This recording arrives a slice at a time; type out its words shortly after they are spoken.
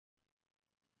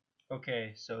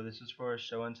Okay, so this is for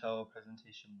Show and Tell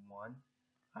presentation 1.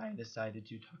 I decided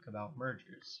to talk about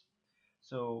mergers.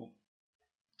 So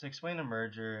to explain a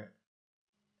merger,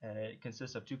 it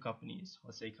consists of two companies.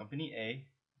 Let's say company A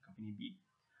and company B.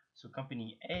 So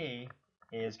company A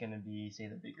is going to be, say,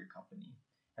 the bigger company,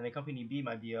 and the company B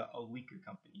might be a weaker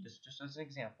company, just as an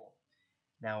example.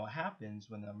 Now what happens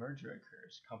when a merger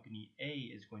occurs? Company A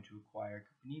is going to acquire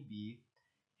company B,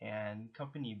 and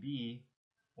company B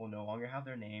will no longer have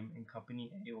their name, and company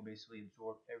A will basically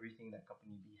absorb everything that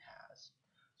company B has.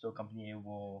 So company A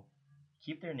will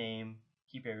keep their name,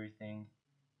 keep everything,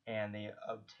 and they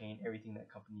obtain everything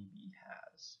that company B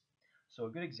has. So a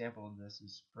good example of this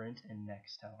is Sprint and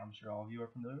Nextel. I'm sure all of you are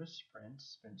familiar with Sprint.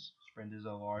 Sprint is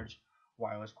a large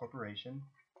wireless corporation,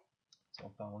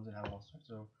 cell phones, and have all sorts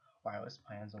of wireless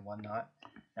plans and whatnot.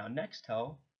 Now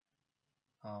Nextel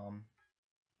um,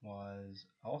 was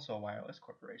also a wireless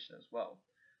corporation as well.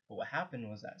 But what happened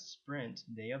was that Sprint,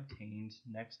 they obtained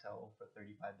Nextel for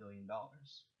 $35 billion.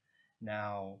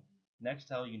 Now,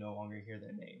 Nextel, you no longer hear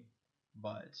their name,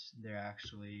 but they're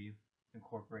actually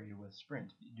incorporated with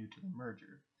Sprint due to the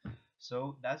merger.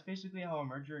 So that's basically how a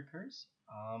merger occurs.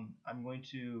 I'm going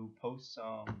to post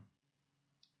some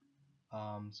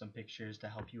pictures to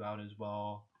help you out as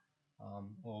well. A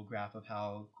little graph of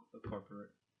how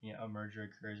a merger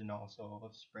occurs, and also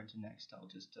of Sprint and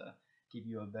Nextel, just to give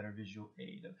you a better visual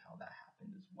aid of how that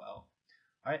happened as well.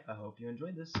 Alright, I hope you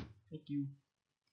enjoyed this. Thank you.